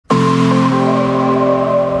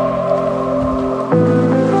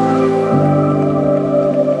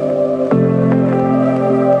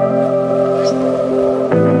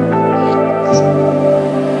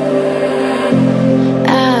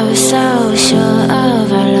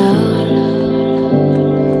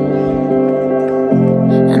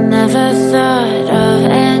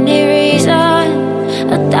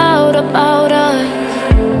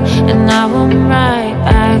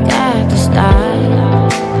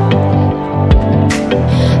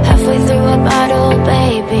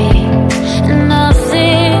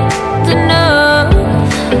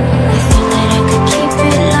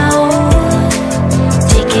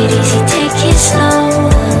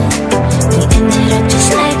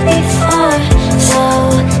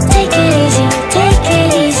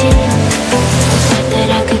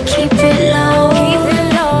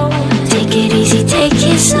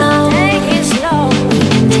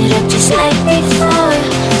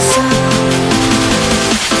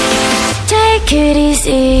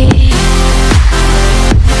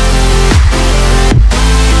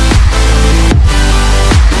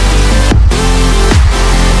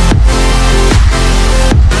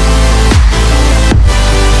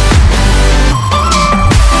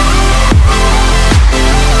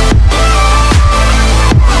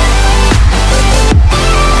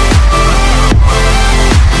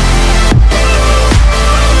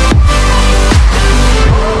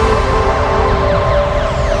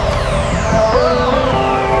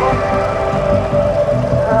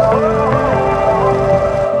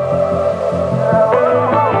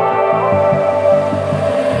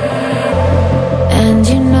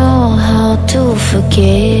to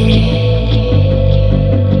forget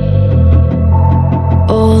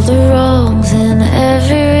all the wrongs and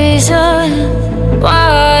every reason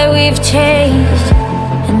why we've changed.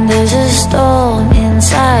 And there's a storm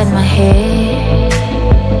inside my head,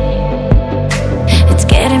 it's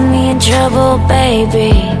getting me in trouble,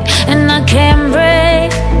 baby, and I can't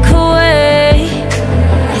break away.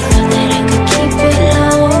 I thought that I could keep it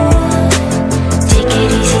low, take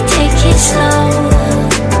it easy, take it slow.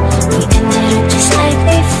 We ended up just like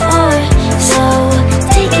before, so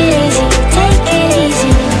take it easy, take it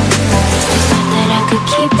easy. I thought that I could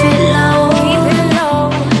keep it low,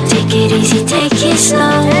 take it easy, take it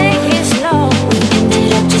slow. We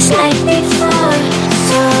ended up just like before,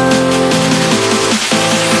 so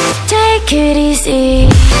take it easy.